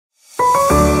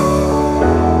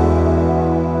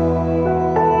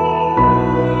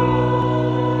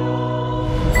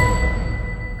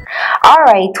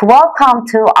Alright, welcome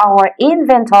to our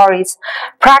inventories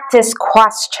practice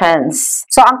questions.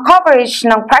 So, ang coverage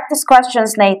ng practice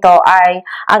questions na ito ay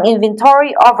ang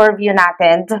inventory overview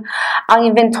natin, ang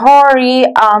inventory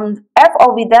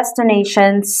FOB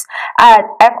destinations at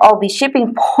FOB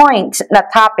shipping point na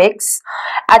topics,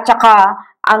 at saka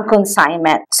ang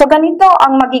consignment. So, ganito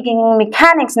ang magiging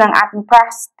mechanics ng ating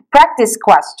practice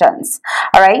questions.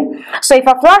 Alright? So,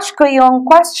 ipa-flash ko yung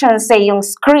questions sa yung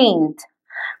screen.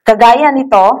 Kagaya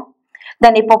nito,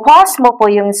 then ipopause mo po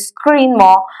yung screen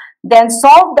mo, then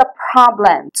solve the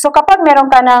problem. So, kapag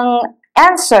meron ka ng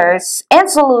answers and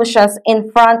solutions in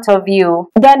front of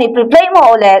you, then i-play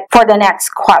mo ulit for the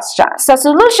next question. Sa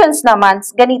solutions naman,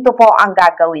 ganito po ang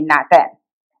gagawin natin.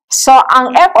 So,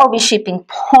 ang FOB shipping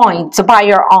point, the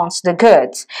buyer owns the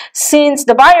goods. Since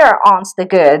the buyer owns the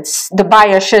goods, the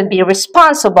buyer should be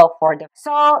responsible for them.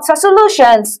 So, sa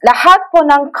solutions, lahat po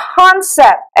ng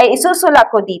concept ay isusulat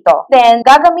ko dito. Then,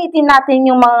 gagamitin natin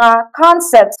yung mga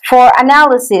concepts for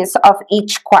analysis of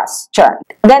each question.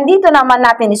 Then, dito naman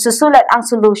natin isusulat ang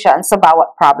solution sa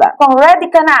bawat problem. Kung ready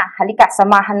ka na, halika,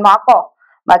 samahan mo ako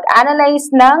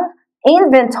mag-analyze ng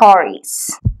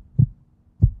inventories.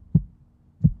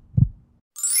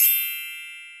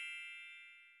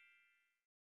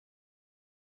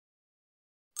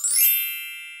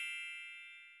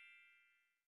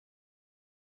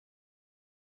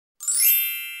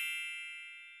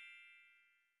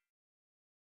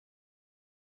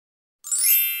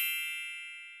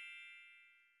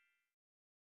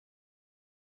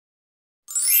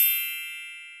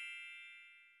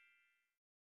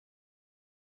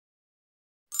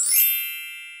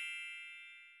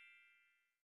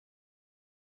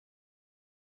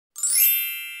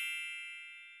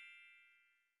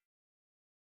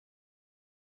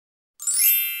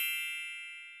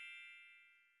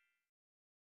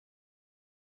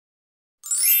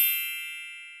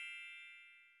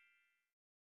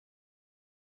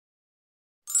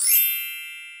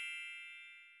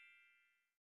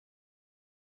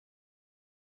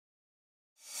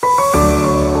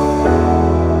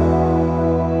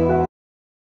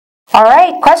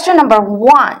 Alright, question number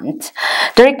 1.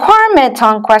 The requirement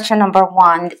on question number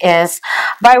 1 is,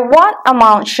 by what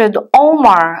amount should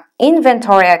Omar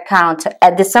inventory account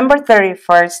at December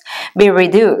 31st be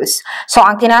reduced? So,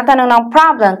 ang tinatanong ng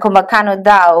problem kung magkano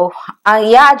daw ang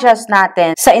i-adjust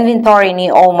natin sa inventory ni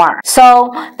Omar.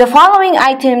 So, the following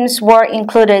items were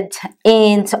included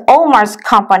in Omar's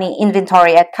company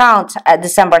inventory account at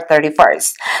December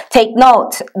 31st. Take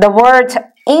note, the word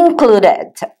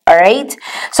included. Alright?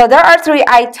 So, there are 3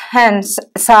 items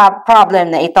sa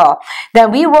problem na ito.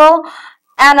 Then, we will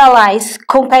analyze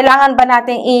kung kailangan ba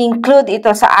natin i-include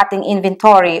ito sa ating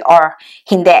inventory or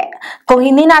hindi. Kung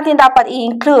hindi natin dapat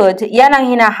i-include, yan ang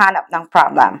hinahanap ng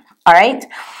problem. Alright?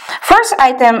 First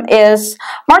item is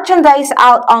merchandise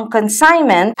out on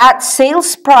consignment at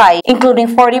sales price, including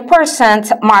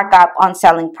 40% markup on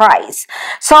selling price.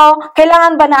 So,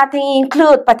 kailangan ba natin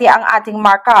i-include pati ang ating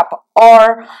markup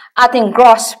or ating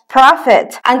gross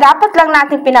profit? Ang dapat lang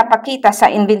natin pinapakita sa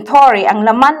inventory, ang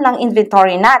laman ng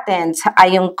inventory natin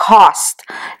ay yung cost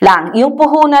lang. Yung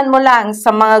puhunan mo lang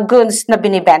sa mga goods na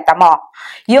binibenta mo.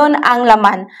 Yun ang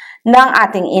laman ng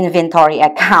ating inventory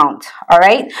account.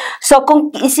 Alright? So,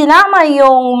 kung isinama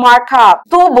yung markup,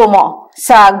 tubo mo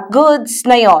sa goods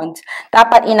na yon,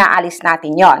 dapat inaalis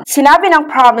natin yon. Sinabi ng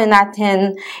problem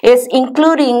natin is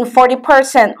including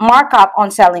 40% markup on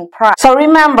selling price. So,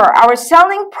 remember, our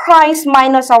selling price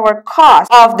minus our cost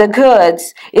of the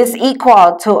goods is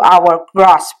equal to our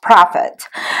gross profit.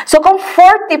 So, kung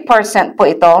 40% po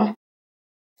ito,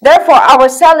 therefore, our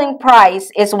selling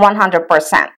price is 100%.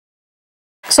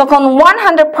 So, kung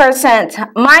 100%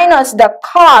 minus the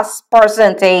cost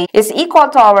percentage is equal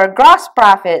to our gross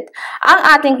profit,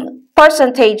 ang ating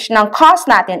percentage ng cost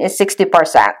natin is 60%.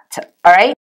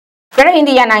 Alright? Pero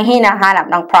hindi yan ang hinahanap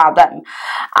ng problem.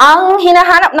 Ang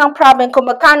hinahanap ng problem kung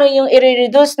magkano yung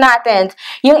i-reduce natin,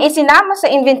 yung isinama sa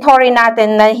inventory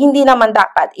natin na hindi naman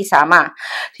dapat isama.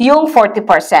 Yung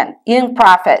 40%, yung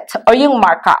profit, or yung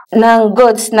markup ng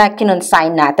goods na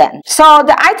kinonsign natin. So,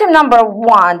 the item number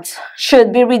 1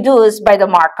 should be reduced by the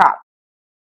markup.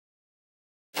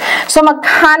 So,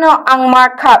 magkano ang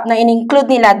markup na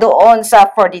in-include nila doon sa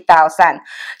 40,000?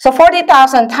 So,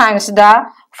 40,000 times the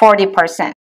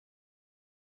 40%.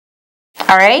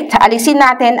 Alright, alisin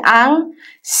natin ang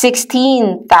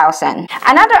 16,000.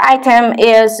 Another item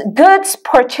is goods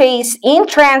purchased in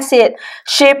transit,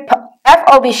 ship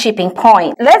FOB shipping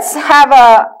point. Let's have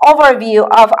an overview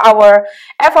of our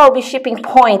FOB shipping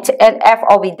point and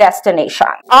FOB destination.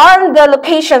 On the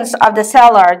locations of the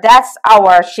seller, that's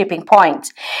our shipping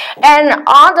point. And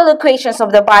on the locations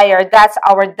of the buyer, that's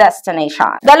our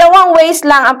destination. Dalawang ways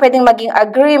lang ang pwedeng maging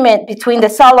agreement between the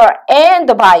seller and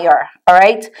the buyer.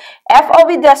 Alright?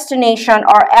 FOB destination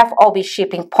or FOB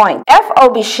shipping point.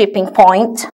 FOB shipping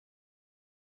point.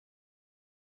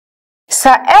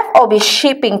 Sa FOB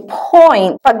shipping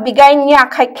point, pagbigay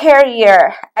niya kay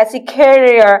carrier, as si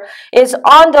carrier is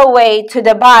on the way to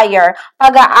the buyer,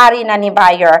 pag-aari na ni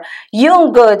buyer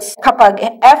yung goods kapag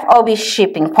FOB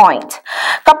shipping point.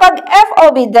 Kapag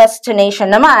FOB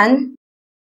destination naman,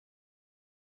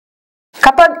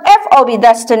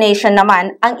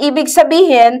 ang ibig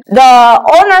sabihin, the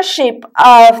ownership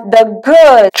of the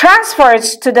good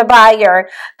transfers to the buyer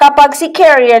kapag si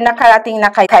carrier nakarating na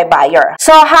kay buyer.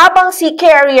 So, habang si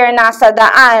carrier nasa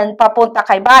daan papunta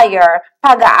kay buyer,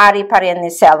 pag-aari pa rin ni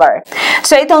seller.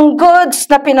 So, itong goods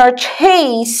na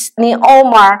pinurchase ni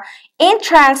Omar in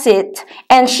transit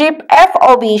and ship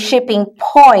FOB shipping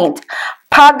point,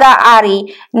 pag-aari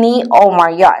ni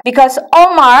Omar yan. Because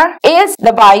Omar is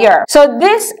the buyer. So,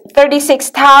 this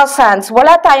 36,000,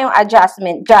 wala tayong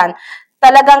adjustment dyan.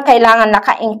 Talagang kailangan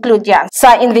naka-include yan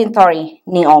sa inventory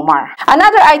ni Omar.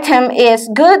 Another item is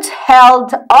goods held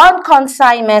on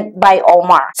consignment by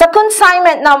Omar. Sa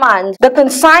consignment naman, the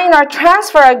consignor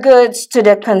transfer goods to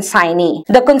the consignee.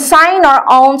 The consignor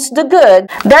owns the good,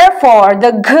 therefore,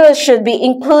 the goods should be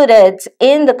included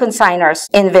in the consignor's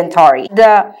inventory.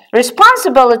 The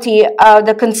responsibility of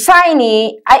the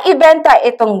consignee ay ibenta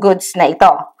itong goods na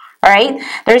ito. Alright?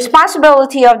 The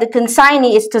responsibility of the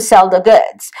consignee is to sell the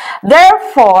goods.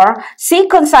 Therefore, si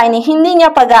consignee, hindi niya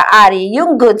pag-aari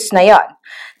yung goods na yon.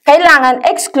 Kailangan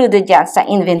excluded yan sa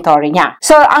inventory niya.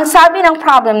 So, ang sabi ng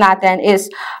problem natin is,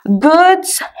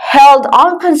 goods held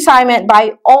on consignment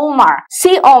by Omar.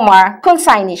 Si Omar,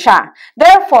 consignee siya.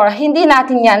 Therefore, hindi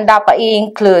natin yan dapat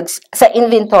i-include sa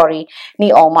inventory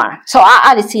ni Omar. So,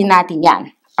 aalisin natin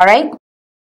yan. Alright?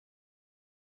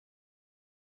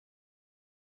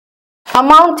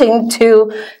 Amounting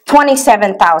to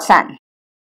 27,000.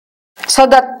 So,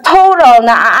 the total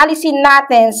na aalisin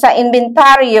natin sa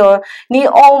inventaryo ni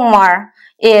Omar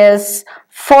is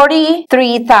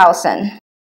 43,000.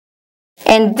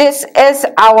 And this is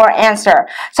our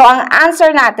answer. So, ang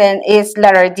answer natin is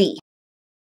letter D.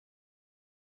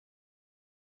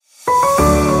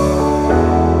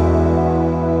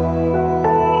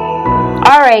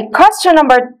 Alright, question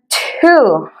number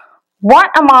 2.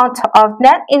 What amount of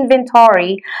net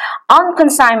inventory on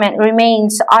consignment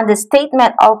remains on the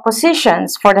statement of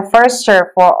positions for the first year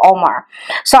for Omar?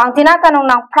 So, ang tinatanong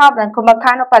ng problem kung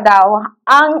magkano pa daw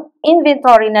ang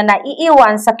inventory na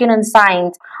naiiwan sa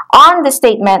kinonsigned on the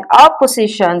statement of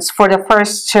positions for the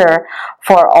first year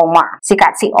for Omar.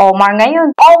 Sikat si Omar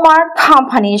ngayon. Omar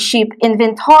Company ship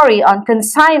inventory on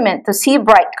consignment to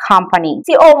Seabright Company.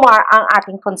 Si Omar ang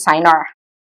ating consignor.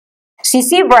 Si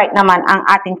Seabright naman ang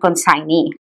ating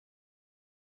consignee.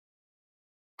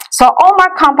 So,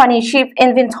 Omar Company ship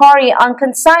inventory on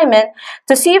consignment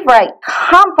to Seabright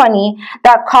Company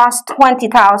that cost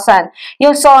 20,000.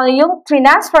 Yung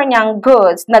transfer niyang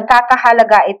goods,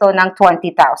 nagkakahalaga ito ng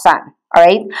 20,000.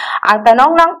 Alright? Ang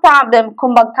tanong ng problem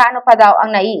kung magkano pa daw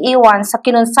ang naiiwan sa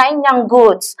kinonsign niyang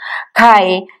goods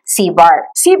kay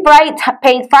Seabright. Seabright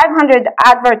paid 500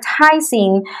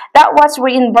 advertising that was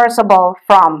reimbursable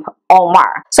from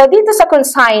Omar. So, dito sa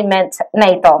consignment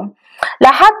na ito,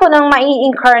 lahat po ng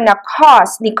mai-incur na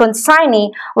cost ni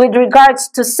consignee with regards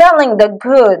to selling the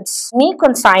goods ni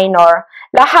consignor,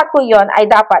 lahat po yon ay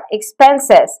dapat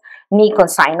expenses ni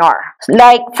consignor.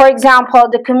 Like, for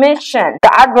example, the commission, the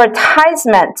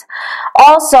advertisement,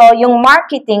 also yung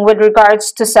marketing with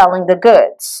regards to selling the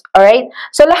goods. Alright?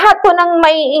 So, lahat po ng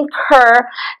mai-incur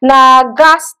na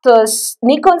gastos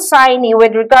ni consignee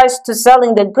with regards to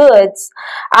selling the goods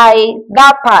ay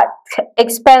dapat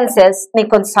expenses ni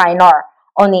consignor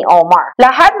o ni Omar.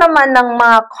 Lahat naman ng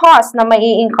mga cost na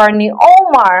mai-incur ni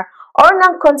Omar or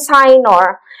ng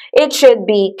consignor, it should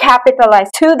be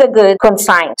capitalized to the good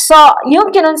consigned. So,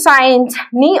 yung kinonsigned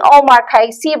ni Omar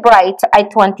kay Seabright ay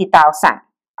 20,000.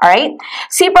 Alright?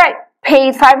 Seabright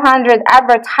paid 500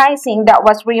 advertising that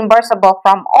was reimbursable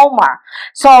from Omar.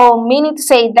 So, meaning to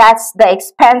say that's the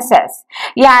expenses.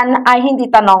 Yan ay hindi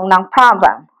tanong ng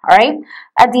problem. Alright?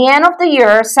 At the end of the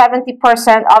year, 70%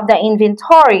 of the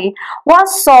inventory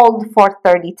was sold for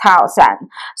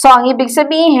 30,000. So, ang ibig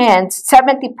sabihin,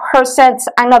 70%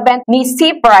 ang nabenta ni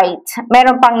Seabright,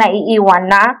 meron pang naiiwan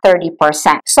na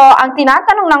 30%. So, ang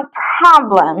tinatanong ng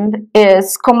problem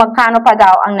is kung magkano pa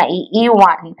daw ang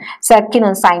naiiwan sa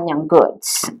kinonsign niyang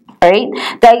goods. Right?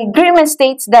 The agreement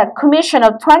states that commission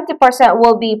of 20%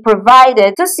 will be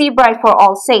provided to Seabright for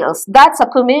all sales. That's a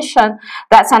commission,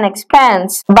 that's an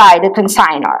expense by the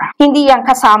consignor. Hindi yan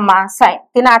kasama sa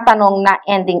tinatanong na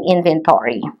ending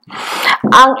inventory.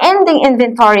 Ang ending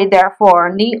inventory, therefore,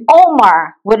 ni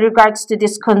Omar with regards to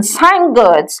this consigned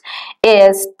goods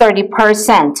is 30%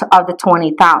 of the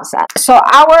 20,000. So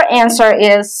our answer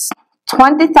is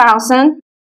 20,000.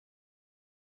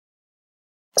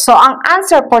 So, ang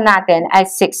answer po natin ay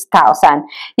 6,000.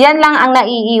 Yan lang ang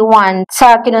naiiwan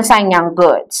sa kinonsign niyang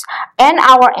goods. And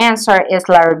our answer is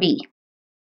letter B.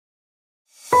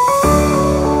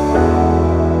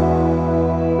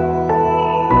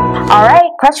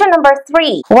 Alright, question number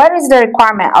 3. What is the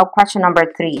requirement of question number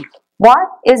 3?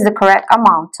 What is the correct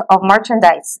amount of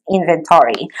merchandise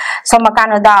inventory? So,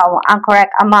 magkano daw ang correct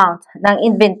amount ng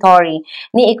inventory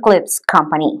ni Eclipse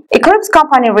Company? Eclipse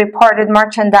Company reported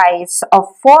merchandise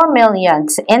of 4 million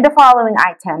and the following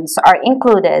items are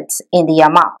included in the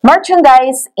amount.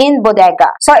 Merchandise in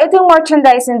bodega. So, itong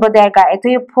merchandise in bodega, ito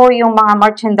po yung mga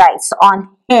merchandise on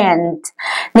hand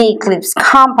ni Eclipse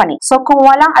Company. So, kung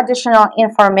walang additional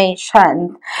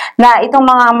information na itong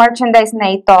mga merchandise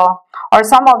na ito or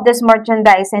some of this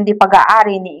merchandise hindi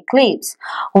pag-aari ni Eclipse,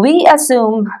 we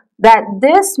assume that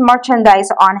this merchandise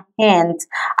on hand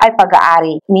ay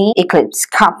pag-aari ni Eclipse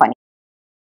Company.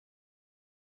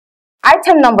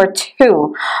 Item number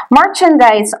 2,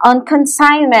 merchandise on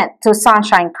consignment to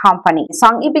Sunshine Company.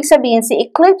 So, ang ibig sabihin, si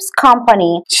Eclipse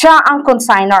Company, siya ang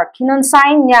consignor.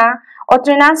 Kinonsign niya o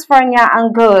transfer niya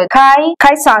ang good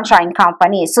kay Sunshine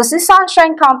Company. So, si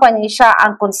Sunshine Company, siya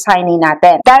ang consignee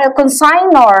natin. Dahil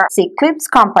consignor, si Eclipse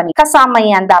Company, kasama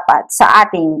yan dapat sa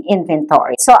ating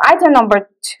inventory. So, item number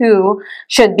 2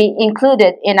 should be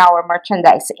included in our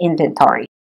merchandise inventory.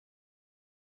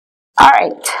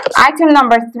 Alright, item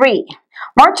number 3,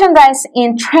 merchandise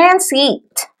in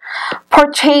transit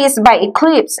purchased by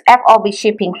Eclipse FOB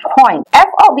Shipping Point.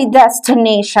 FOB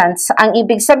Destinations, ang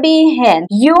ibig sabihin,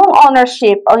 yung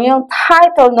ownership o yung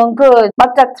title ng good,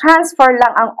 magta-transfer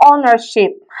lang ang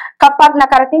ownership kapag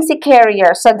nakarating si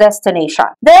carrier sa destination.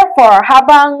 Therefore,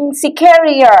 habang si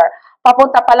carrier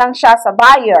papunta pa lang siya sa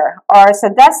buyer or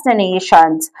sa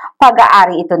destinations,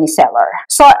 pag-aari ito ni seller.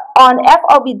 So, on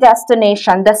FOB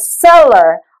Destination, the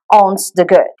seller owns the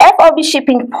good. FOB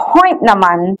Shipping Point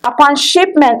naman, upon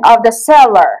shipment of the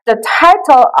seller, the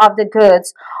title of the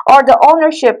goods or the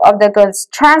ownership of the goods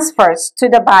transfers to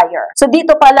the buyer. So,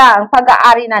 dito pa lang,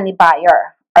 pag-aari na ni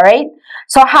buyer. Alright?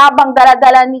 So, habang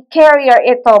dala-dala ni carrier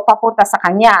ito papunta sa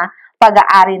kanya,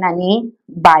 pag-aari na ni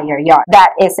buyer yon.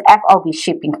 That is FOB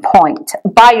Shipping Point.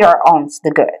 Buyer owns the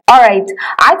good. Alright,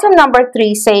 item number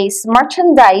 3 says,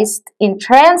 merchandise in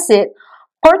transit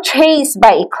purchased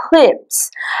by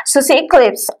Eclipse. So, si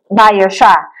Eclipse, buyer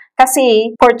siya.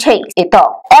 Kasi, purchase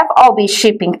ito. FOB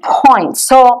Shipping Point.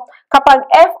 So, kapag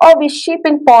FOB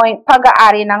Shipping Point,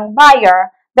 pag-aari ng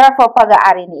buyer, therefore,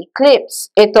 pag-aari ni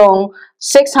Eclipse, itong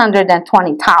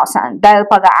 620,000. Dahil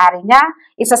pag-aari niya,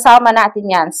 isasama natin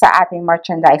yan sa ating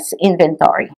merchandise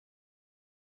inventory.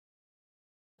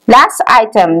 Last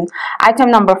item, item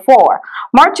number 4,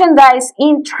 merchandise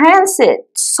in transit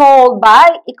sold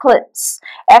by Eclipse,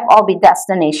 FOB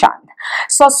Destination.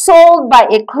 So, sold by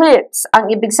Eclipse,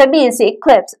 ang ibig sabihin si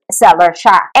Eclipse, seller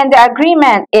siya. And the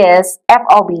agreement is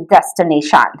FOB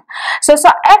Destination. So,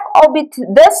 sa FOB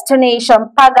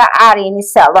Destination, pag-aari ni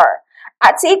seller.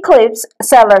 At si Eclipse,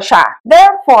 seller siya.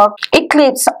 Therefore,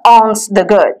 Eclipse owns the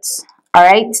goods,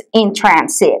 alright, in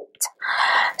transit.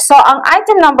 So, ang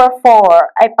item number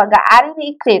 4 ay pag-aari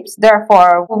ni Eclipse.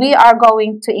 Therefore, we are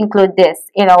going to include this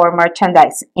in our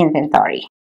merchandise inventory,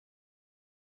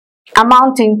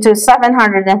 amounting to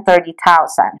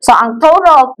 730,000. So, ang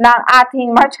total ng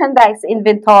ating merchandise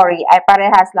inventory ay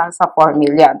parehas lang sa 4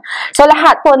 million. So,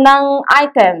 lahat po ng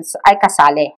items ay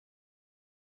kasali.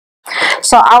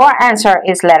 So, our answer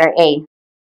is letter A.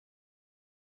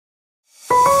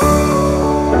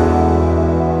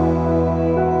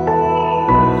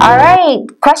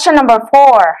 Alright, question number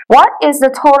 4. What is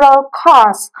the total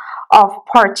cost of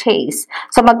purchase?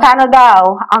 So, magkano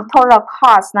daw ang total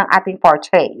cost ng ating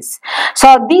purchase?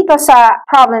 So, dito sa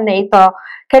problem na ito,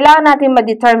 kailangan natin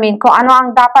ma-determine kung ano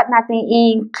ang dapat natin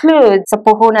i-include sa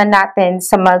puhunan natin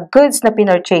sa mga goods na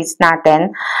pinurchase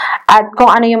natin at kung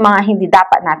ano yung mga hindi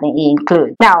dapat natin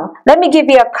i-include. Now, let me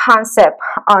give you a concept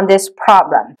on this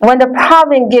problem. When the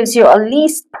problem gives you a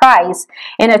least price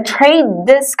in a trade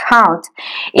discount,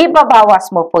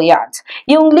 ibabawas mo po yan.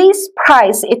 Yung least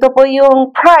price, ito po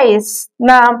yung price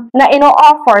na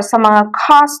ino-offer sa mga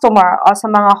customer o sa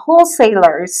mga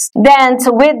wholesalers. Then,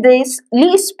 with this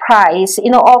least price,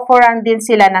 ino-offeran din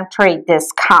sila ng trade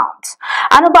discount.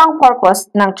 Ano ba ang purpose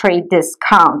ng trade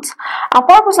discount? Ang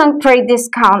purpose ng trade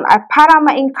discount ay para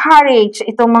ma-encourage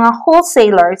itong mga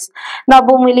wholesalers na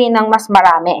bumili ng mas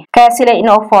marami. Kaya sila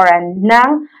ino-offeran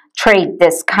ng trade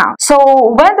discount. So,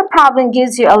 when the problem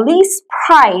gives you a least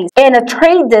price in a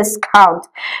trade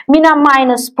discount,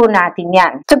 mina-minus po natin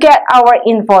yan to get our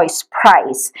invoice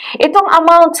price. Itong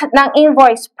amount ng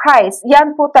invoice price,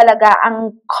 yan po talaga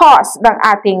ang cost ng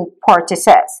ating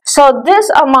purchases. So, this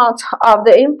amount of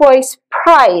the invoice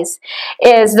price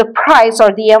is the price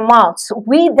or the amounts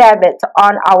we debit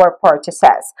on our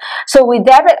purchases. So, we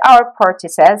debit our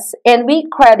purchases and we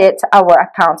credit our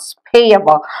accounts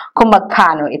payable kung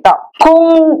magkano ito.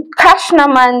 Kung cash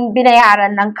naman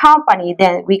binayaran ng company,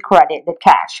 then we credit the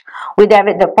cash. We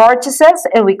debit the purchases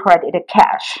and we credit the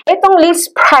cash. Itong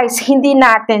list price, hindi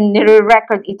natin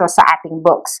nire-record ito sa ating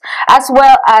books as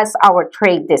well as our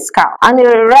trade discount. Ang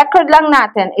nire-record lang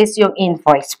natin is yung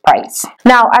invoice price.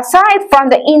 Now, aside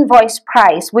from the invoice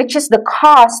price, which is the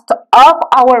cost of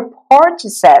our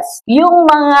purchases, yung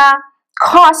mga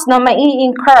cost na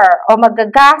mai-incur o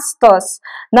magagastos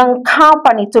ng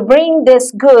company to bring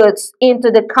these goods into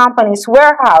the company's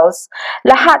warehouse,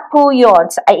 lahat po yun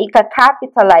ay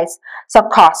ika-capitalize sa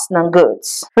cost ng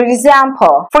goods. For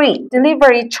example, freight,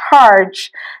 delivery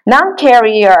charge ng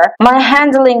carrier, mga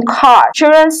handling cost,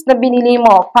 insurance na binili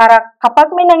mo para kapag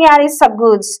may nangyari sa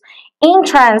goods in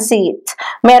transit,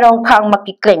 meron kang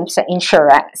makiklaim sa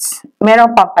insurance.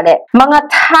 Meron pampalit. Mga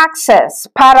taxes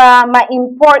para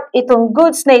ma-import itong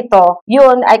goods na ito,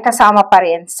 yun ay kasama pa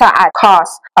rin sa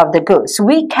cost of the goods.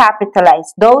 We capitalize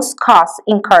those costs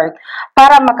incurred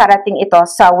para makarating ito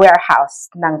sa warehouse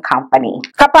ng company.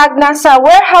 Kapag nasa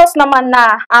warehouse naman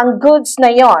na ang goods na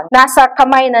yon, nasa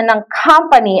kamay na ng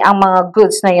company ang mga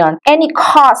goods na yon, any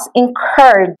cost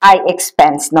incurred ay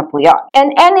expense na po yun.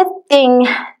 And anything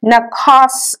na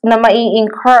costs na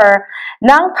mai-incur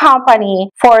ng company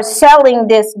for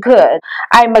selling this good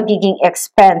ay magiging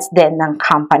expense din ng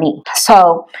company.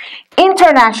 So,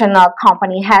 international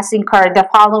company has incurred the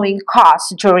following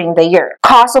costs during the year.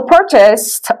 Cost of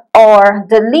purchase or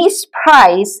the least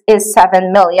price is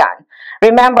 7 million.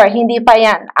 Remember, hindi pa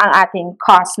yan ang ating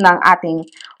cost ng ating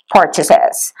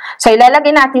purchases. So,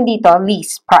 ilalagay natin dito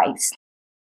least price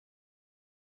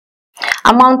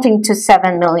amounting to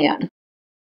 7 million.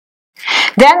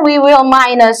 Then we will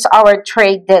minus our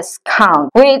trade discount,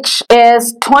 which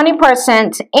is 20%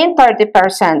 and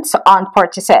 30% on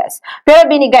purchases. Pero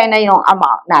binigay na yung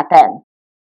amount natin.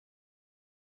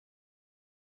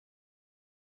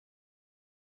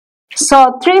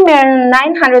 So,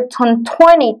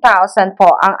 3,920,000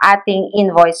 po ang ating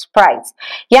invoice price.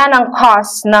 Yan ang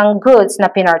cost ng goods na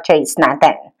pinurchase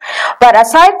natin. But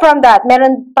aside from that,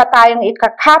 meron pa tayong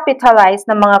ika-capitalize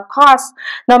na mga costs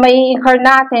na may incur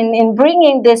natin in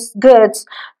bringing these goods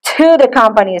to the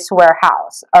company's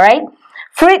warehouse. Alright?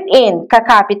 Freight in,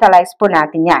 ka-capitalize po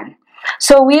natin yan.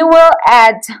 So, we will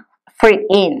add freight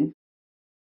in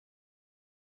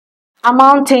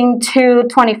amounting to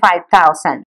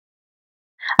 25,000.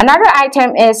 Another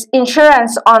item is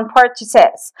insurance on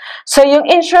purchases. So, yung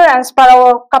insurance, para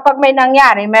kapag may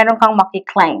nangyari, meron kang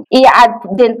makiklaim.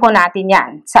 I-add din po natin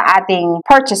yan sa ating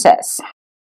purchases.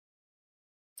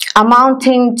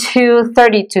 Amounting to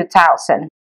 32,000.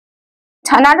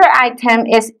 Another item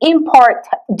is import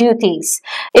duties.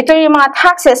 Ito yung mga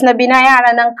taxes na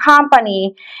binayaran ng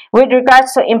company with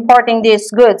regards to importing these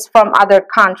goods from other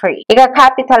country.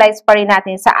 Ika-capitalize pa rin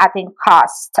natin sa ating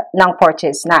cost ng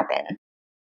purchase natin.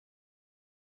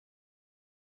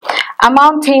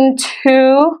 Amounting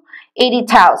to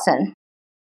 80,000.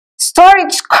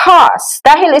 Storage cost.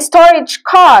 Dahil storage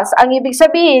cost, ang ibig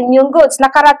sabihin, yung goods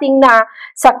nakarating na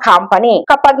sa company.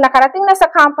 Kapag nakarating na sa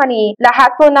company,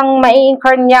 lahat po ng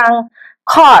mai-incur niyang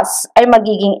cost ay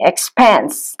magiging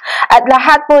expense. At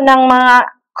lahat po ng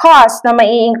mga cost na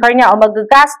mai-incur niya o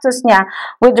magagastos niya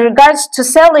with regards to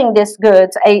selling these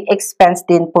goods ay expense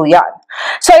din po yan.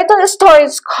 So, itong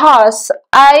storage cost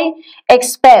ay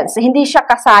expense. Hindi siya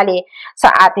kasali sa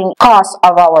ating cost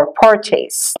of our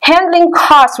purchase. Handling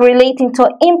costs relating to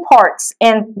imports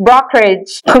and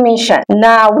brokerage commission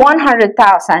na 100,000,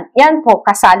 yan po,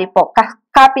 kasali po,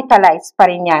 capitalize pa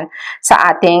rin yan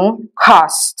sa ating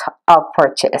cost of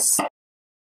purchase.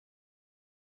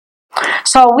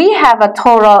 So, we have a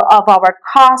total of our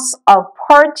cost of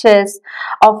purchase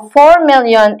of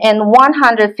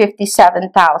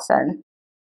 4,157,000.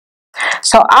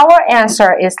 So, our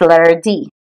answer is letter D.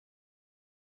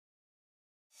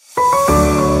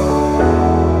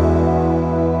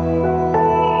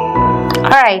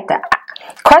 Alright,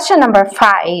 question number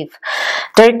 5.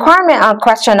 The requirement on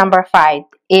question number 5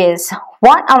 is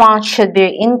what amount should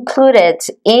be included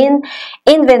in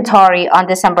inventory on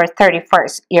December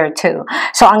 31st, year 2.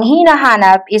 So, ang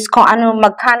hinahanap is kung ano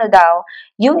magkano daw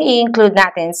yung i-include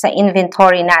natin sa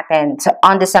inventory natin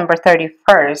on December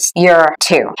 31st, year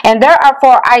 2. And there are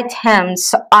 4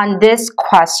 items on this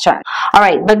question.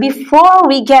 Alright, but before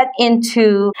we get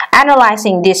into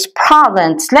analyzing these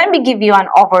problems, let me give you an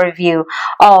overview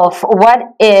of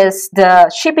what is the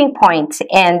shipping point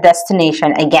and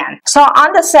destination again. So,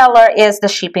 on the seller is the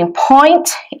shipping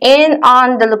point, and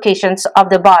on the locations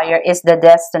of the buyer is the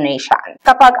destination.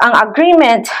 Kapag ang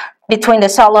agreement between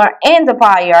the seller and the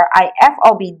buyer ay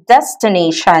FOB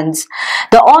destinations,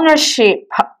 the ownership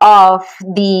of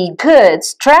the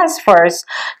goods transfers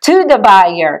to the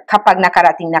buyer kapag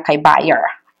nakarating na kay buyer.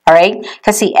 Alright?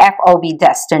 Kasi FOB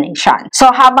destination.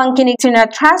 So, habang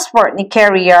transport ni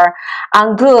carrier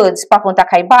ang goods papunta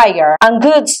kay buyer, ang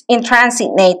goods in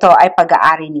transit na ito ay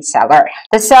pag-aari ni seller.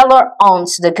 The seller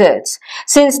owns the goods.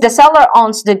 Since the seller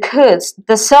owns the goods,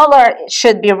 the seller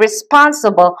should be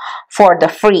responsible for the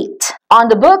freight.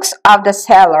 On the books of the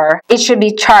seller, it should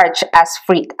be charged as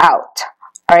freight out.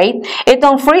 Alright?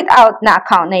 Itong freight out na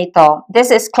account na ito,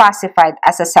 this is classified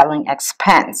as a selling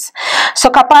expense. So,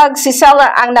 kapag si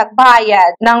seller ang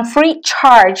nagbayad ng freight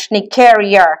charge ni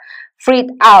carrier,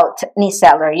 freight out ni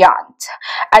seller yan.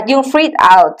 At yung freight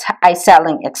out ay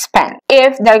selling expense.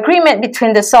 If the agreement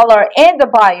between the seller and the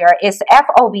buyer is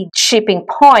FOB shipping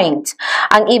point,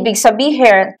 ang ibig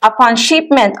sabihin, upon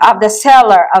shipment of the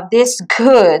seller of this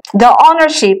good, the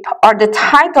ownership or the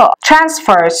title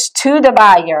transfers to the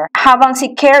buyer. Habang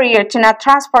si carrier,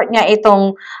 tina-transport niya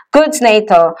itong goods na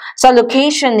ito sa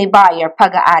location ni buyer,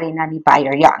 pag-aari na ni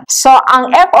buyer yan. So,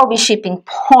 ang FOB shipping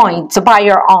point, the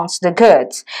buyer owns the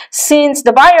goods. Since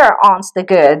the buyer owns the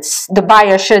goods, the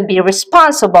buyer should be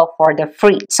responsible for the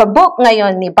freight. Sa book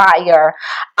ngayon ni buyer,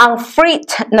 ang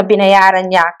freight na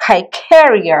binayaran niya kay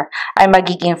carrier ay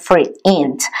magiging freight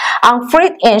in. Ang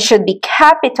freight in should be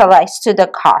capitalized to the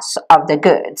cost of the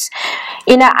goods.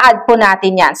 Ina-add po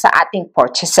natin yan sa ating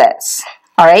purchases.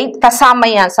 Alright?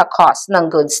 Kasama yan sa cost ng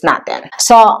goods natin.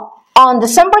 So, on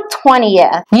December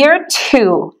 20th, year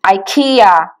 2,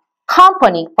 IKEA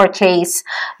company purchased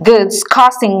goods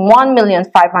costing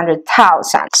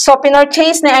 1,500,000. So,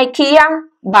 pinurchase ni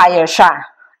IKEA, buyer siya.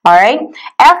 Alright?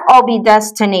 FOB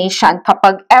destination.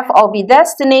 Kapag FOB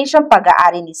destination,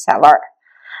 pag-aari ni seller.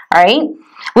 Alright?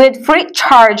 With freight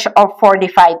charge of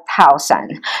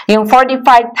 45,000. Yung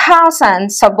 45,000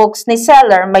 sa books ni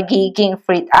seller, magiging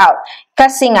freight out.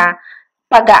 Kasi nga,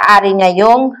 pag-aari niya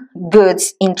yung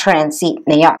goods in transit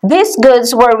niya. These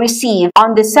goods were received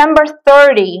on December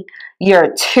 30,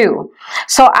 year 2.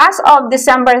 So, as of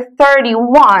December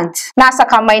 31, nasa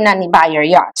kamay na ni buyer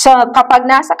yon. So, kapag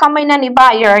nasa kamay na ni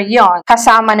buyer yon,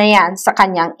 kasama na yan sa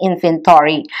kanyang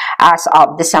inventory as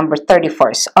of December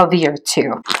 31st of year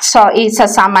 2. So,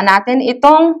 isasama natin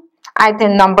itong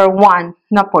item number 1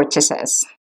 na purchases,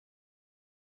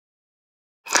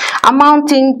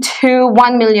 amounting to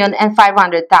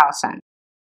 1,500,000.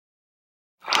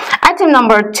 Item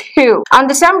number 2. On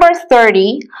December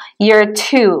 30, year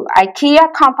 2,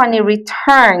 IKEA company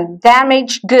returned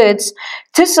damaged goods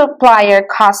to supplier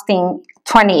costing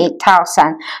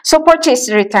 28,000. So, purchase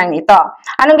return ito.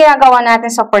 Anong ginagawa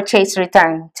natin sa purchase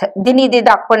return?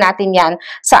 Dinideduct po natin yan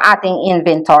sa ating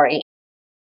inventory,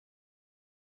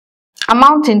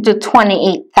 amounting to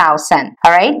 28,000.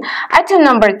 Alright? Item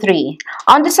number 3.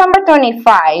 On December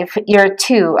 25, year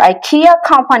 2, IKEA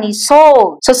company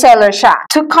sold, so seller siya,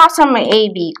 to customer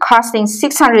AB costing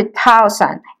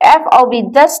 600,000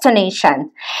 FOB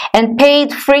destination and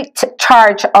paid freight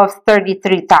charge of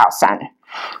 33,000.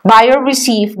 Buyer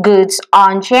received goods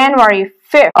on January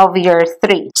 5th of year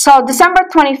 3. So, December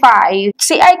 25,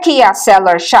 si IKEA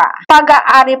seller siya.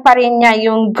 Pag-aari pa rin niya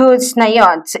yung goods na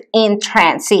yon in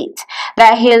transit.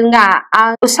 Dahil nga,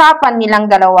 ang usapan nilang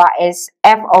dalawa is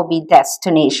FOB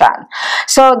Destination.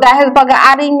 So, dahil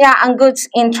pag-aari niya ang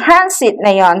goods in transit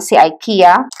na yon si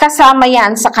IKEA, kasama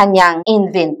yan sa kanyang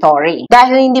inventory.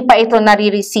 Dahil hindi pa ito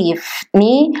nare-receive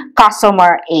ni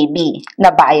customer AB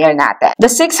na buyer natin.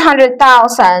 The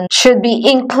 600,000 should be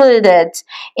included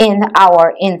in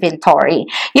our inventory.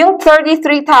 Yung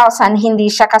 33,000 hindi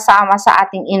siya kasama sa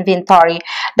ating inventory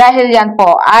dahil yan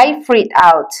po ay freight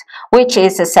out, which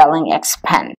is a selling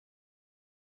expense.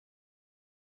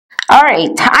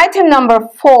 Alright, item number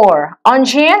 4. On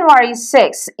January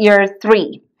 6, year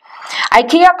 3,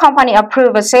 IKEA company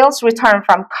approved a sales return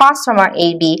from customer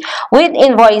AB with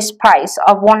invoice price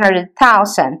of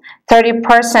 100,000,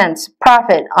 30%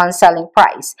 profit on selling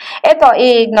price. Ito,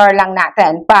 i-ignore lang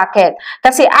natin. Bakit?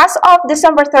 Kasi as of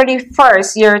December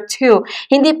 31st, year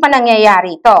 2, hindi pa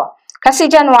nangyayari ito.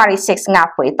 Kasi January 6 nga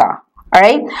po ito.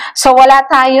 Alright? So, wala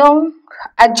tayong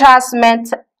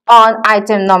adjustment on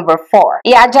item number 4.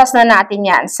 I-adjust na natin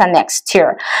yan sa next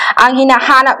year. Ang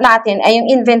hinahanap natin ay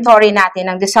yung inventory natin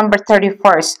ng December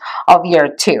 31st of year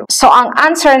 2. So, ang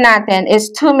answer natin is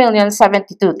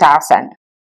 2,072,000.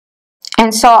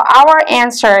 And so, our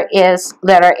answer is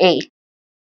letter A.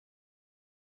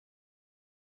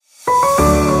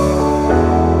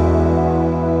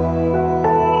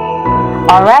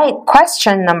 Alright,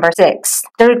 question number 6.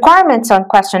 The requirements on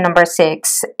question number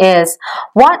 6 is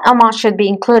what amount should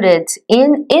be included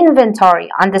in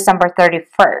inventory on December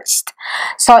 31st.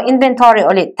 So, inventory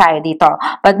ulit tayo dito.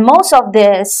 But most of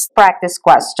this practice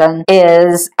question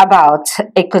is about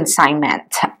a consignment.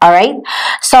 Alright?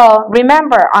 So,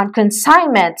 remember, on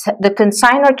consignment, the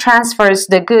consignor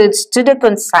transfers the goods to the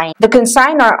consignor. The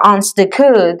consignor owns the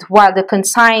good while the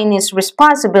consignee's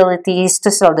responsibility is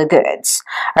to sell the goods.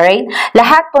 Alright?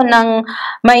 Lahat po ng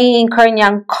may incur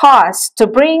niyang cost to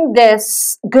bring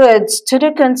these goods to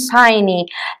the consignee,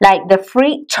 like the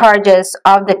freight charges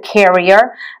of the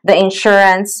carrier, the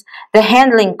insurance, the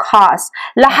handling costs,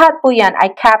 lahat po yan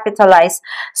ay capitalized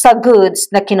sa goods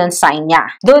na kinonsign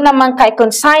niya. Doon naman kay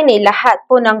consignee, lahat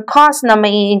po ng cost na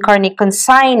may incur ni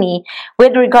consignee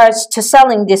with regards to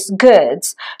selling these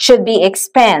goods should be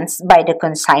expensed by the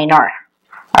consignor.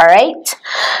 Alright,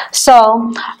 so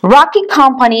Rocky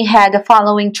Company had the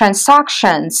following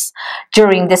transactions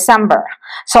during December.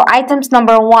 So items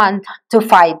number 1 to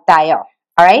 5 tayo.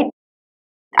 Alright,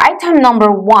 item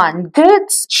number 1,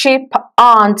 goods shipped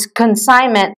on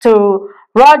consignment to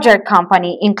Roger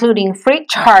Company, including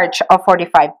freight charge of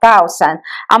 45,000,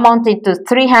 amounting to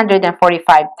 345,000.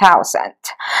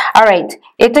 Alright,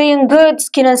 ito yung goods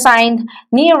kinonsign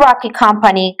ni Rocky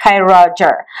Company kay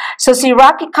Roger. So, si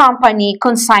Rocky Company,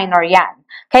 consignor yan.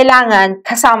 Kailangan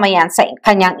kasama yan sa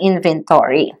kanyang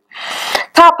inventory.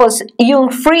 Tapos,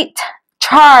 yung freight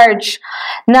charge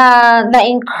na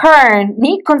incur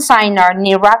ni consignor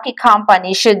ni Rocky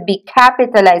Company should be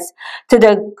capitalized to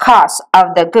the cost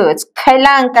of the goods.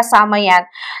 Kailangan kasama yan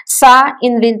sa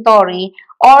inventory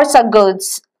or sa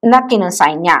goods na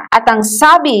kinonsign niya. At ang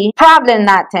sabi, problem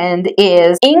natin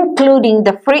is including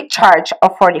the freight charge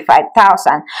of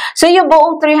 45,000. So, yung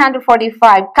buong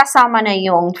 345, kasama na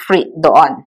yung freight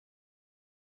doon.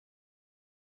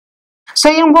 So,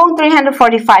 yung buong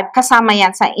 345, kasama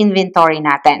yan sa inventory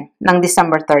natin ng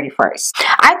December 31st.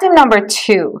 Item number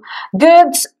 2,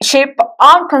 goods shipped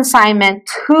on consignment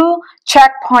to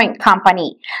Checkpoint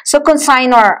Company. So,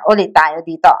 consignor ulit tayo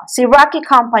dito. Si Rocky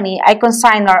Company ay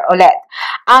consignor ulit.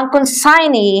 Ang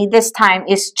consignee this time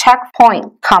is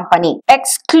Checkpoint Company.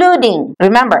 Excluding,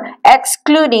 remember,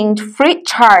 excluding freight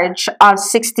charge of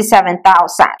 67,000.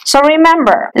 So,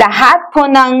 remember, lahat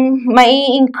po ng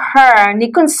mai-incur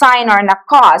ni consignor na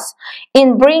cost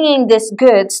in bringing these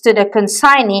goods to the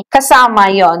consignee,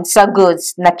 kasama yon sa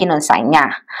goods na kinonsign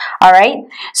niya. Alright?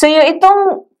 So, yung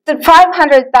itong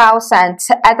 500,000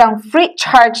 at ang freight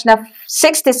charge na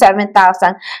 67,000,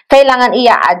 kailangan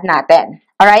i-add natin.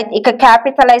 Alright?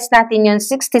 Ika-capitalize natin yung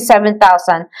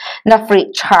 67,000 na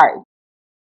freight charge.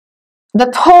 The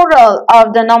total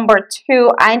of the number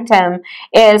 2 item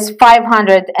is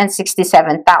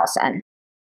 567,000.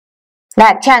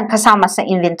 Lahat yan kasama sa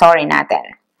inventory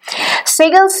natin.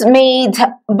 Sales made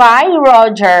by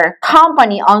Roger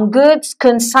Company on goods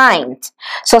consigned.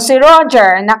 So, si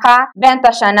Roger,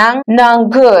 nakabenta siya ng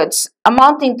goods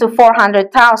amounting to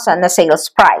 400,000 na sales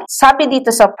price. Sabi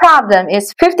dito sa problem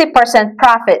is 50%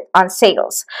 profit on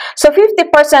sales. So,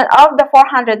 50% of the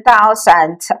 400,000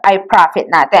 ay profit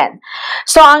natin.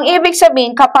 So, ang ibig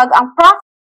sabihin, kapag ang profit,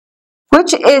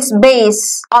 which is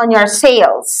based on your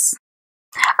sales,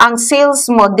 Ang sales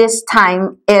mo this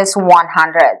time is 100.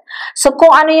 So,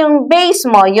 kung ano yung base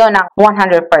mo, yun ang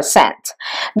 100%.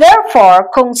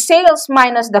 Therefore, kung sales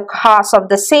minus the cost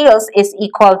of the sales is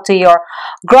equal to your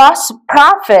gross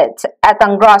profit, at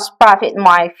ang gross profit mo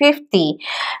ay 50,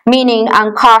 meaning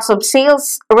ang cost of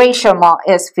sales ratio mo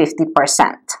is 50%.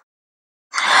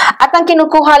 At ang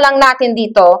kinukuha lang natin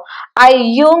dito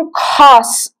ay yung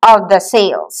cost of the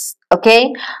sales.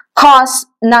 Okay? Cost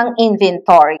ng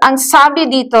inventory. Ang sabi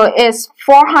dito is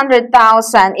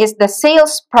 400,000 is the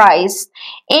sales price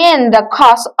and the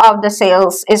cost of the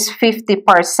sales is 50%.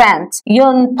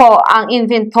 Yun po ang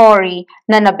inventory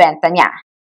na nabenta niya.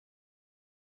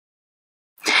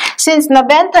 Since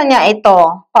nabenta niya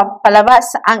ito,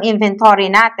 palabas ang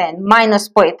inventory natin, minus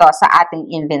po ito sa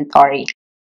ating inventory.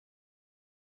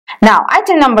 Now,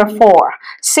 item number 4,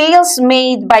 sales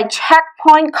made by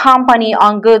checkpoint company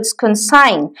on goods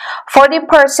consigned,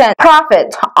 40%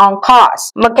 profit on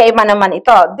cost. Magkaiba naman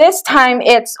ito. This time,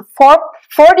 it's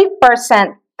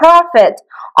 40% profit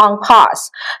on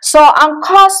cost. So, ang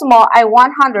cost mo ay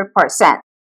 100%.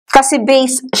 Kasi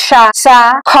based siya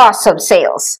sa cost of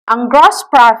sales. Ang gross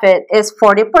profit is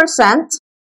 40%.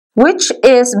 Which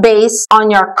is based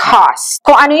on your cost.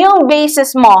 Kung ano yung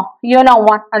basis mo, yun ang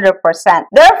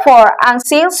 100%. Therefore, ang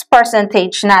sales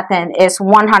percentage natin is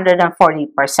 140%.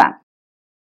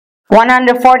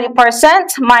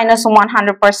 140% minus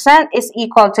 100% is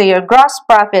equal to your gross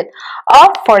profit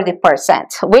of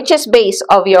 40%, which is based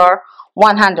of your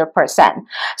 100%.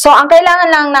 So, ang kailangan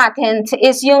lang natin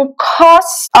is yung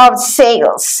cost of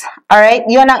sales. Alright?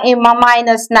 Yun ang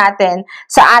i-minus natin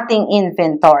sa ating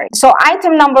inventory. So,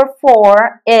 item number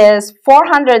 4 is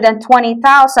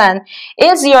 420,000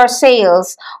 is your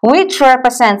sales, which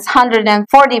represents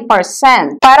 140%.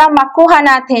 Para makuha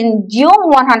natin yung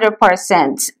 100%,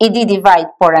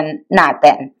 i-divide po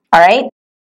natin. Alright?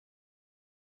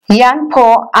 Yan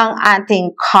po ang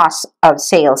ating cost of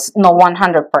sales no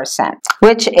 100%,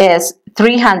 which is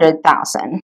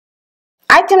 300,000.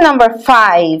 Item number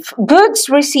 5,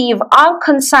 goods received on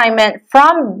consignment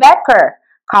from Becker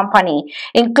Company,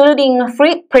 including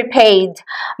freight prepaid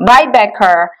by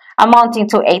Becker amounting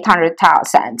to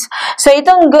 800,000. So,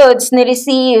 itong goods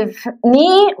ni-receive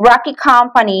ni Rocky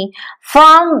Company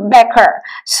from Becker.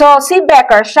 So, si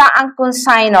Becker, siya ang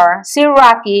consignor. Si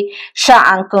Rocky, siya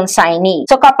ang consignee.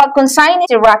 So, kapag consignee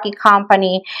si Rocky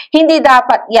Company, hindi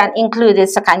dapat yan included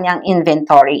sa kanyang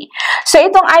inventory. So,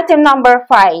 itong item number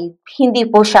 5, hindi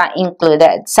po siya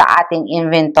included sa ating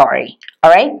inventory.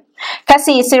 Alright?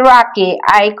 Kasi si Rocky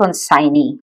ay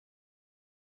consignee.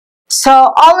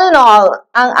 So, all in all,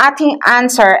 ang ating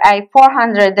answer ay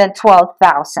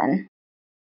 412,000.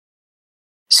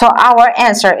 So, our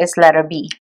answer is letter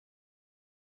B.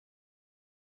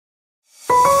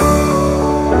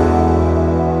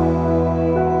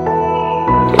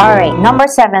 Alright, number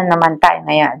 7 naman tayo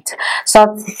ngayon.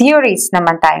 So, theories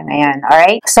naman tayo ngayon.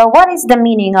 Alright? So, what is the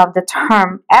meaning of the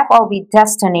term FOB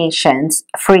Destinations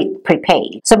Freight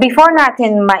Prepaid? So, before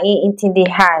natin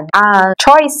maiintindihan ang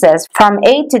choices from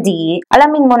A to D,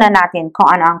 alamin muna natin kung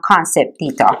ano ang concept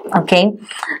dito. Okay?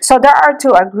 So, there are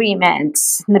two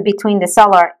agreements between the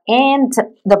seller and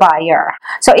the buyer.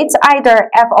 So, it's either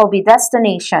FOB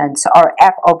Destinations or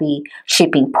FOB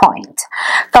Shipping Point.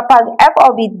 Kapag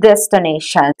FOB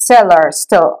Destination, seller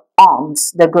still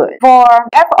owns the good. For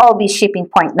FOB Shipping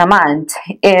Point naman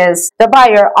is the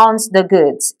buyer owns the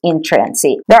goods in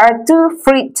transit. There are two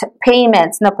freight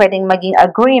payments na pwedeng maging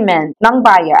agreement ng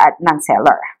buyer at ng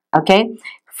seller. Okay?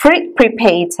 Freight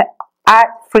prepaid at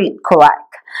freight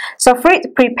collect. So,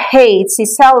 freight prepaid, si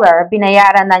seller,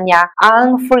 binayaran na niya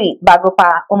ang freight bago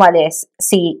pa umalis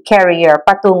si carrier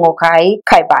patungo kay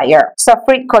buyer. Sa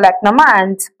freight collect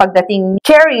naman, pagdating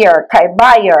carrier kay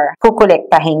buyer,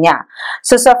 kukolektahin niya.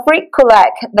 So, sa freight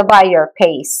collect, the buyer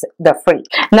pays the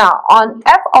freight. Now, on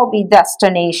FOB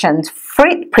Destination,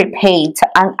 freight prepaid,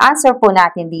 ang answer po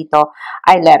natin dito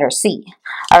ay letter C.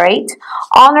 Alright?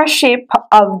 Ownership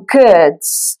of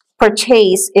goods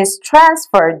purchase is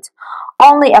transferred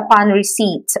only upon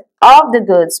receipt of the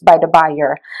goods by the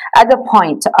buyer at the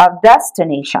point of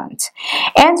destination,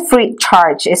 and freight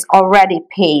charge is already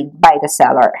paid by the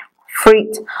seller.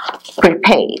 Freight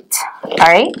prepaid.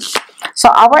 Alright?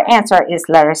 So, our answer is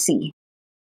letter C.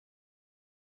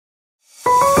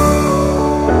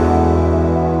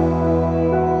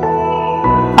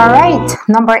 Alright,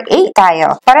 number 8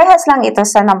 tayo. Parehas lang ito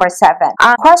sa number 7.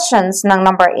 Ang questions ng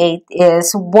number 8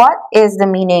 is, what is the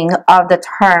meaning of the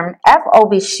term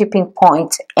FOB Shipping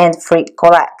Point and Freight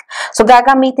Collect? So,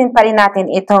 gagamitin pa rin natin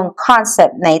itong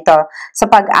concept na ito sa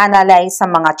pag-analyze sa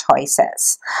mga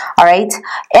choices. Alright?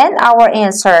 And our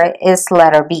answer is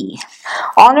letter B.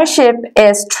 Ownership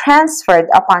is transferred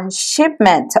upon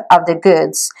shipment of the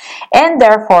goods, and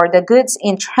therefore, the goods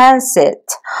in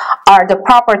transit are the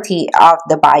property of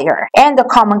the buyer. And the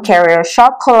common carrier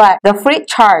shall collect the freight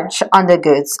charge on the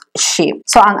goods shipped.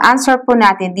 So, ang answer po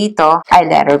natin dito ay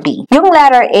letter B. Yung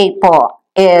letter A po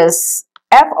is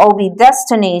FOB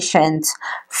Destination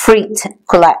Freight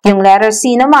Collect. Yung letter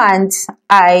C naman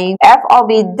ay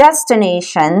FOB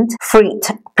Destination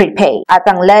Freight Prepay. At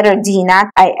ang letter D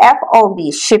na ay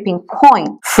FOB Shipping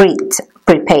Point Freight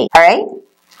Prepay. Alright?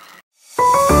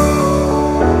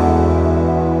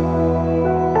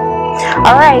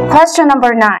 Alright, question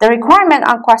number 9. The requirement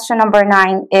on question number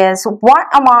 9 is what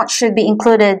amount should be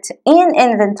included in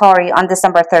inventory on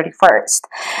December 31st?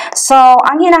 So,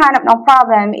 ang hinahanap ng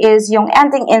problem is yung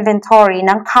ending inventory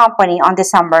ng company on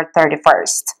December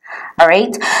 31st.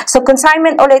 Alright? So,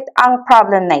 consignment ulit ang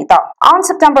problem na ito. On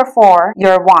September 4,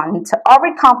 year 1,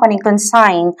 every company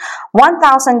consigned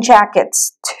 1,000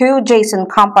 jackets to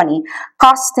Jason Company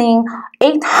costing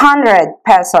 800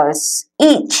 pesos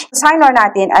each. Consignor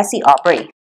natin ay si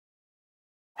Aubrey.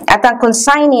 At ang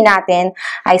consignee natin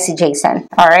ay si Jason.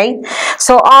 Alright?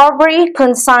 So, Aubrey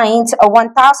consigned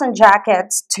 1,000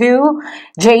 jackets to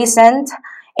Jason,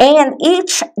 and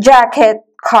each jacket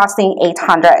costing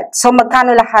 800. So,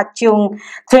 magkano lahat yung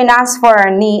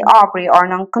transfer ni Aubrey or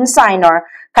ng consignor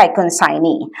kay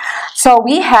consignee? So,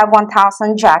 we have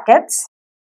 1,000 jackets.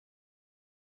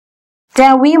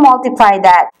 Then, we multiply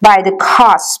that by the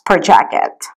cost per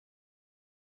jacket.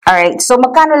 Alright, so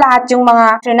magkano lahat yung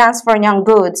mga transfer niyang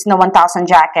goods na 1,000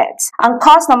 jackets? Ang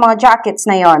cost ng mga jackets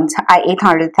na yon ay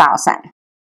 800,000.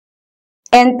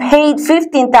 And paid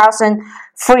 15,000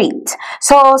 freight.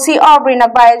 So, si Aubrey,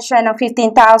 nagbayad siya ng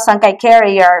 15,000 kay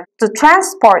carrier to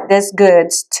transport these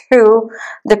goods to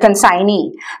the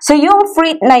consignee. So, yung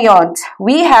freight na yon,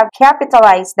 we have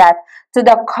capitalized that to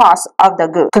the cost of the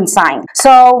good consigned.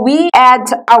 So, we add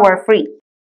our freight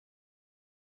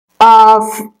of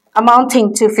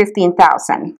amounting to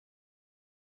 15,000.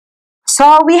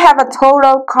 So, we have a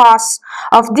total cost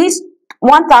of this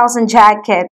 1,000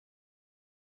 jacket.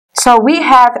 So, we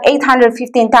have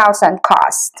 815,000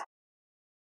 cost.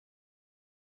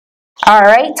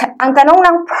 Alright, ang tanong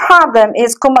ng problem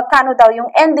is kung magkano daw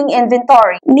yung ending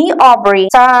inventory ni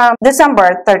Aubrey sa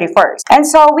December 31st. And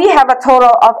so, we have a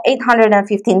total of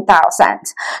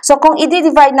 815,000. So, kung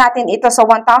i-divide natin ito sa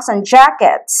 1,000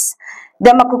 jackets,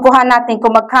 then makukuha natin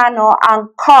kung magkano ang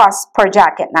cost per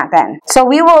jacket natin. So,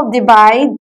 we will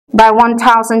divide by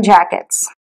 1,000 jackets.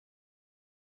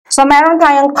 So, meron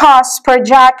tayong cost per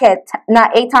jacket na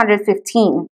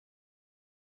 815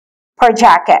 per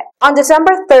jacket. On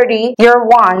December 30, year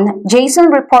 1, Jason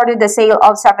reported the sale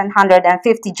of 750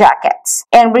 jackets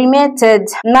and remitted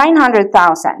 900,000.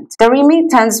 The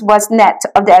remittance was net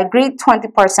of the agreed 20%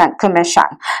 commission.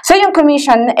 So, yung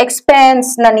commission,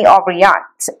 expense na ni Aubrey yan.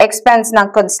 Expense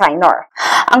ng consignor.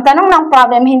 Ang tanong ng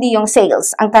problem, hindi yung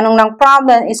sales. Ang tanong ng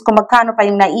problem is kung magkano pa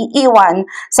yung naiiwan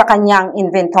sa kanyang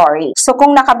inventory. So,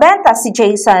 kung nakabenta si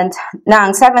Jason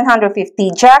ng 750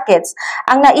 jackets,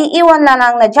 ang naiiwan na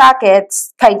lang na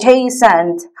jackets kay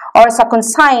Jason or sa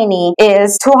consignee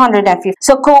is 250.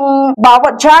 So, kung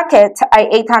bawat jacket ay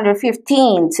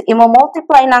 815,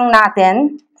 imo-multiply lang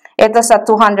natin ito sa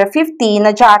 250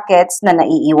 na jackets na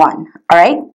naiiwan.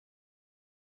 Alright?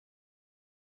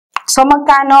 So,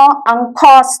 magkano ang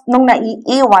cost nung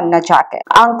naiiwan na jacket?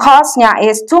 Ang cost niya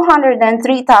is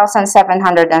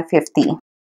 203,750.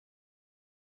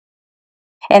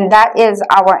 And that is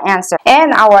our answer.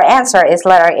 And our answer is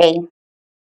letter A.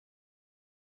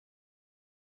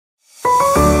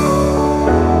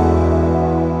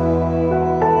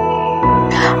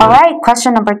 Alright,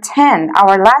 question number 10,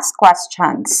 our last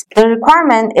questions. The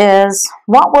requirement is,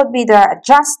 what would be the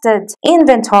adjusted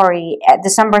inventory at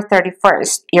December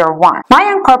 31st, year 1?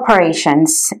 Mayan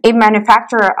Corporations, a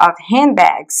manufacturer of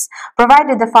handbags,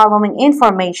 provided the following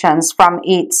information from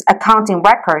its accounting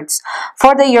records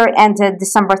for the year ended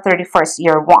December 31st,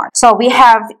 year 1. So, we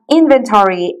have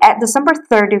inventory at December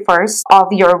 31st of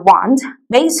year 1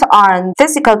 based on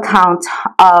physical count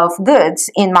of goods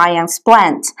in Mayang's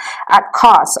plant at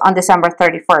cost on December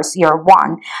 31st, year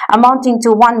 1, amounting to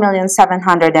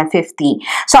 1,750,000.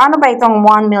 So, ano ba itong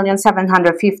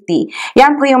 1,750,000?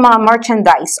 Yan po yung mga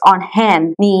merchandise on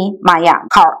hand ni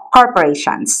Mayang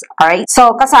Corporations. Alright?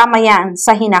 So, kasama yan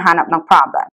sa hinahanap ng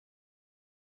problem.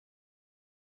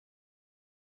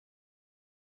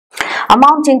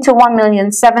 Amounting to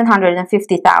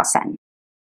 1,750,000.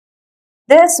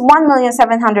 This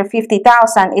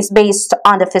 1,750,000 is based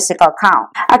on the physical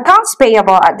count. Accounts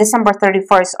payable at December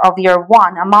 31st of year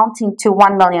 1 amounting to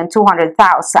 1,200,000.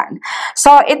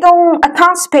 So, itong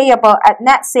accounts payable at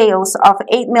net sales of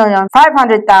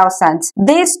 8,500,000,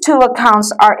 these two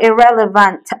accounts are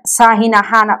irrelevant sa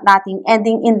hinahanap nating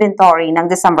ending inventory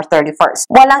ng December 31st.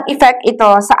 Walang effect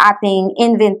ito sa ating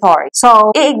inventory.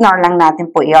 So, i-ignore lang natin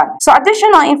po yon. So,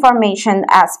 additional information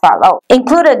as follows.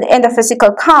 Included in the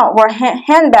physical count were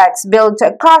handbags billed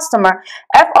to a customer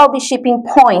FOB shipping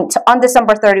point on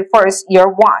December 31st, year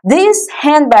 1. These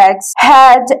handbags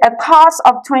had a cost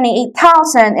of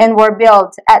 28,000 and were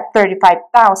billed at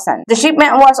 35,000. The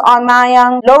shipment was on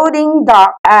Mayang loading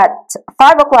dock at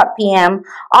 5 o'clock p.m.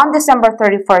 on December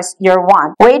 31st, year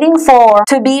 1, waiting for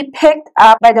to be picked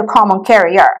up by the common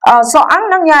carrier. So, ang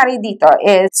nangyari dito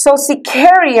is, so si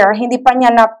carrier, hindi pa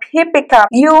niya na-pick up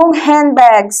yung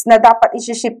handbags na dapat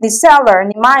isi-ship ni seller,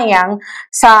 ni Mayang,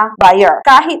 sa buyer.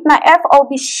 Kahit na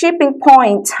FOB shipping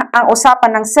point ang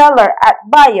usapan ng seller at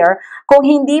buyer, kung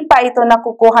hindi pa ito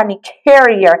nakukuha ni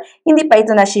carrier, hindi pa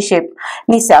ito na-ship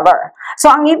ni seller.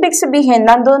 So, ang ibig sabihin,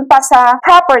 nandun pa sa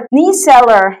property ni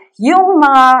seller, yung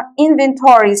mga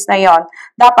inventories na yon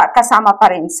dapat kasama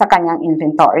pa rin sa kanyang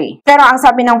inventory. Pero ang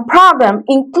sabi ng problem,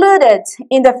 included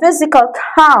in the physical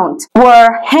count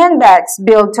were handbags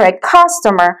billed to a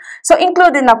customer. So,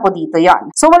 included na po dito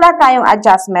yon. So, wala tayong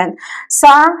adjustment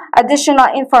sa additional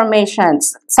information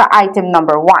sa item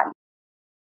number 1.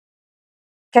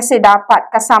 Kasi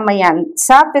dapat kasama yan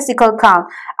sa physical count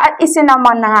at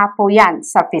isinama na nga po yan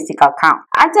sa physical count.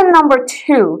 Item number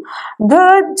 2,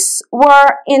 goods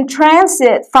were in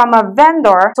transit from a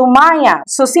vendor to Mayang.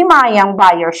 So, si Mayang,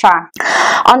 buyer siya.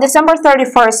 On December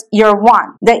 31st, year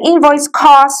 1, the invoice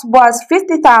cost was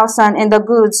 50,000 and the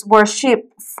goods were shipped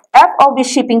FOB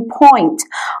shipping point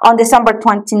on December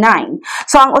 29.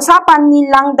 So, ang usapan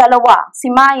nilang dalawa,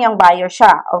 si Mayang buyer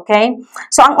siya, okay?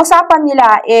 So, ang usapan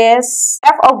nila is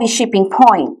FOB shipping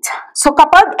point. So,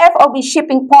 kapag FOB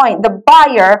shipping point, the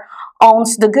buyer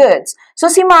owns the goods.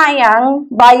 So, si Mayang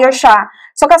buyer siya.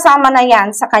 So, kasama na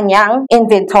yan sa kanyang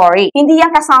inventory. Hindi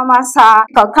yan kasama sa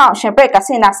account, syempre,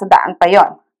 kasi nasa daan pa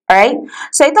yon. Alright?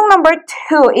 So, itong number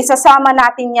 2, isasama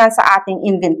natin yan sa ating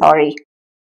inventory.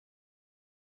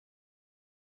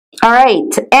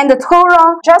 Alright, and the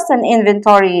total just an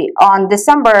inventory on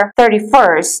December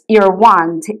 31st, year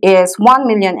 1 is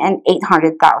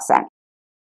 1,800,000.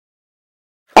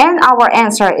 And our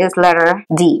answer is letter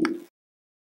D.